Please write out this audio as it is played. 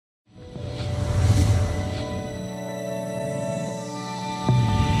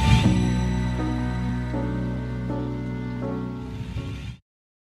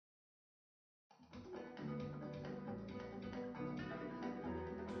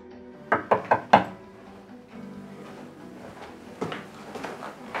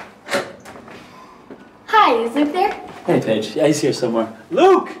Hi, is Luke there? Hey, Paige. Yeah, he's here somewhere.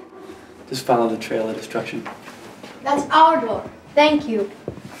 Luke! Just follow the trail of destruction. That's our door. Thank you.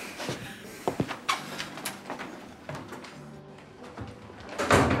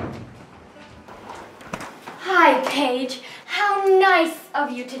 Hi, Paige. How nice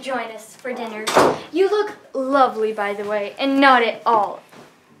of you to join us for dinner. You look lovely, by the way, and not at all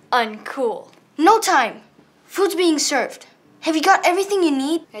uncool. No time. Food's being served. Have you got everything you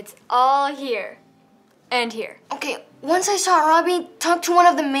need? It's all here. And here. Okay, once I saw Robbie talk to one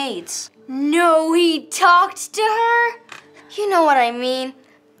of the maids. No, he talked to her? You know what I mean.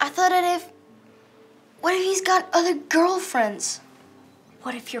 I thought that what if he's got other girlfriends?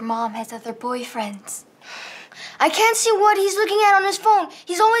 What if your mom has other boyfriends? I can't see what he's looking at on his phone.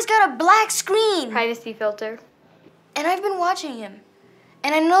 He's always got a black screen. Privacy filter. And I've been watching him.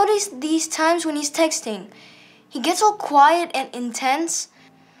 And I noticed these times when he's texting, he gets all quiet and intense.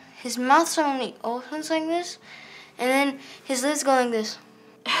 His mouth suddenly opens like this, and then his lips go like this.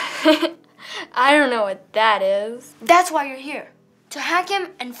 I don't know what that is. That's why you're here. To hack him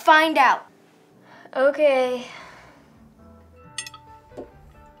and find out. Okay.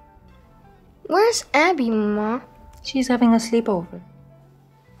 Where's Abby, Mama? She's having a sleepover.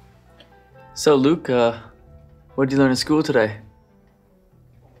 So, Luke, what did you learn at school today?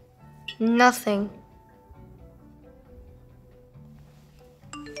 Nothing.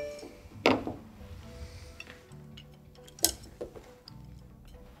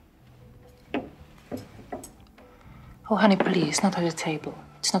 Oh, honey, please, not at the table.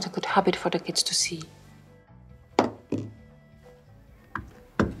 It's not a good habit for the kids to see.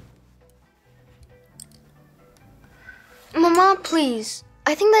 Mama, please.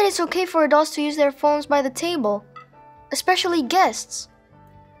 I think that it's okay for adults to use their phones by the table. Especially guests.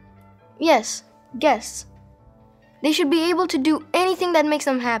 Yes, guests. They should be able to do anything that makes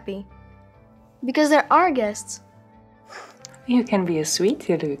them happy. Because they're our guests. You can be a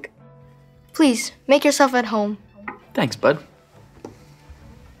sweetie, Luke. Please, make yourself at home. Thanks, bud.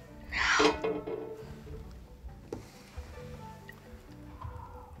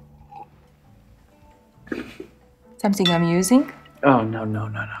 Something amusing? Oh, no.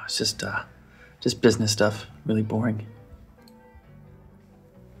 It's just business stuff. Really boring.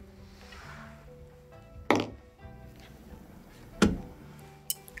 Come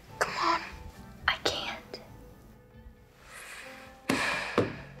on. I can't.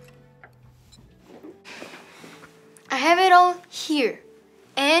 I have it all here.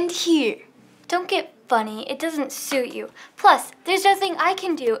 And here. Don't get funny. It doesn't suit you. Plus, there's nothing I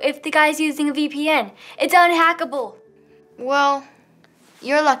can do if the guy's using a VPN. It's unhackable. Well,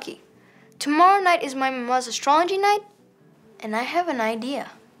 you're lucky. Tomorrow night is my mama's astrology night, and I have an idea.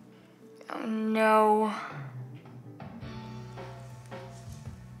 Oh, no.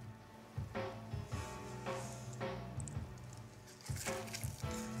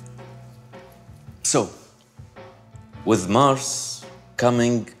 So, with Mars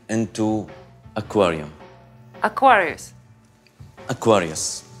coming into Aquarium, Aquarius.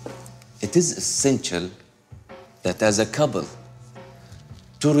 Aquarius, it is essential that as a couple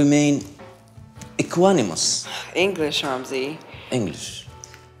to remain equanimous. English, Ramsey. English.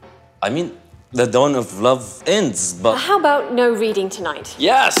 I mean, the dawn of love ends, but... How about no reading tonight?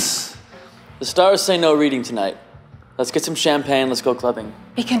 Yes! The stars say no reading tonight. Let's get some champagne, let's go clubbing.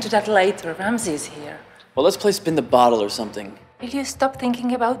 We can do that later. Ramsey is here. Well, let's play spin the bottle or something. Will you stop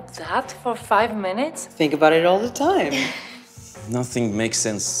thinking about that for 5 minutes? Think about it all the time. Nothing makes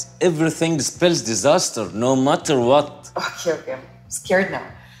sense. Everything spells disaster, no matter what. Okay. I'm scared now.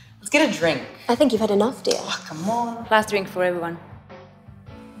 Let's get a drink. I think you've had enough, dear. Oh, come on. Last drink for everyone.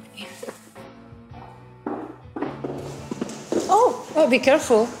 Oh, be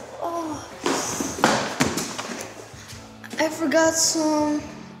careful. I forgot some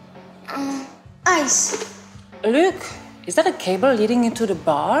ice. Luke, is that a cable leading into the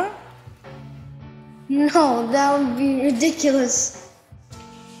bar? No, that would be ridiculous.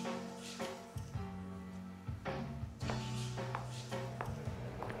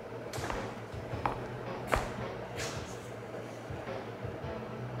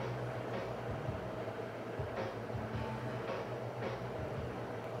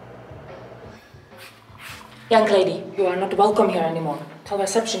 Young lady, you are not welcome here anymore. Tell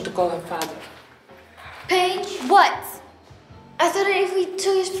reception to call her father. Paige, What? I thought that if we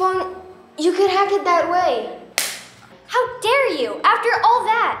took his phone, you could hack it that way. How dare you? After all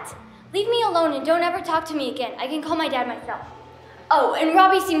that! Leave me alone and don't ever talk to me again. I can call my dad myself. Oh, and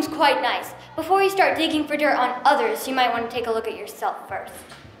Robbie seems quite nice. Before you start digging for dirt on others, you might want to take a look at yourself first.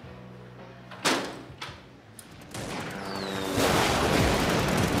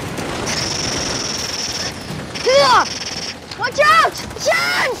 Ugh! Watch out!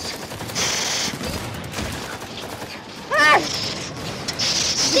 Chance!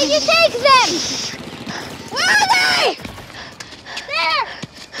 Did you take them? Where are they? There!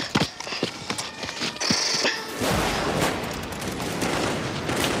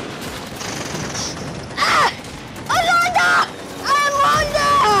 Ah! Alonda! Alonda!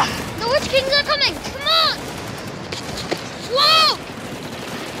 The Witch Kings are coming! Come on! Whoa!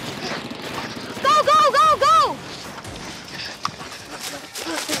 Go, go, go, go!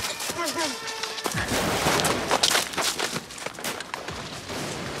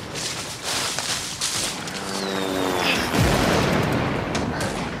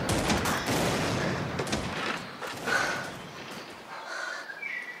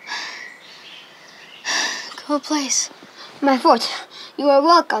 Cool place. My fort. You are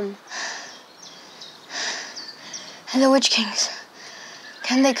welcome. And the Witch Kings.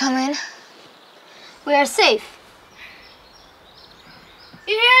 Can they come in? We are safe.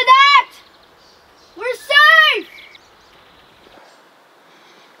 You hear that? We're safe!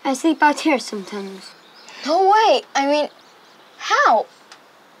 I sleep out here sometimes. No way. I mean, how?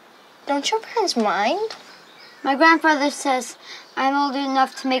 Don't your parents mind? My grandfather says I'm old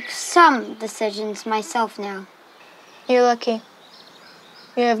enough to make some decisions myself now. You're lucky.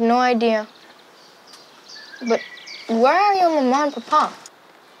 You have no idea. But where are your mama and papa?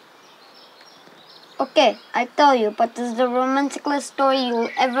 Okay, I tell you, but this is the romanticest story you will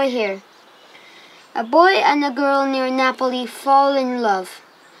ever hear. A boy and a girl near Napoli fall in love,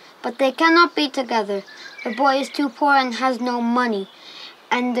 but they cannot be together. The boy is too poor and has no money,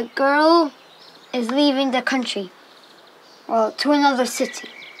 and the girl is leaving the country, well, to another city.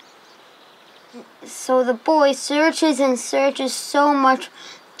 So the boy searches and searches so much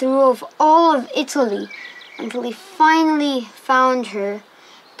through all of Italy until he finally found her.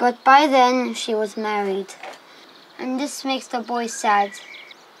 But by then, she was married. And this makes the boy sad.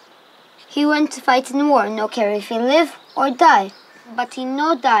 He went to fight in war, no care if he live or die. But he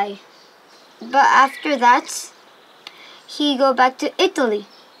no die. But after that, he go back to Italy.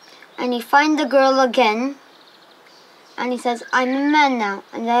 And he find the girl again. And he says, I'm a man now,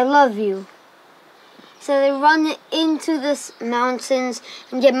 and I love you. So they run into the mountains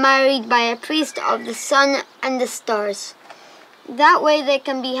and get married by a priest of the sun and the stars. That way they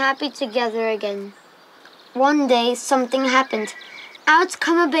can be happy together again. One day, something happened. Out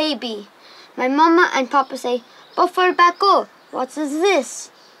come a baby. My mama and papa say, Buffer Bacco, what is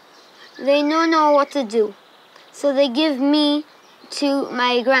this? They don't know what to do. So they give me to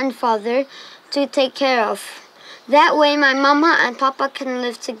my grandfather to take care of. That way my mama and papa can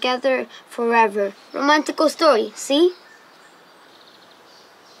live together forever. Romantical story, see?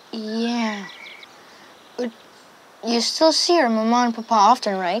 Yeah. But you still see your mama and papa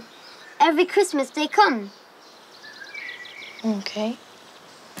often, right? Every Christmas they come. Okay.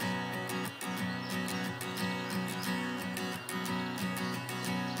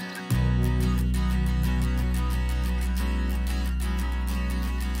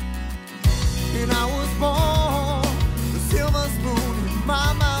 And I was born with a silver spoon in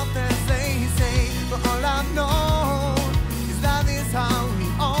my mouth, as they say. But all I've known is life is how we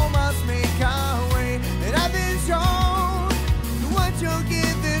all must make our way. And I've been shown that what you're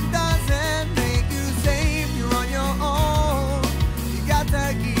given doesn't make you safe. You're on your own. You got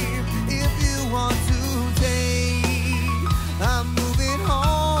to give if you want to take. I'm moving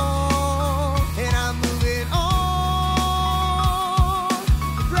on, and I'm moving on.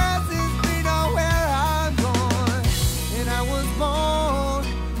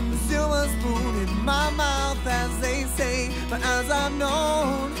 But as I've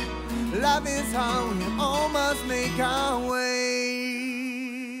known, life is how we all must make our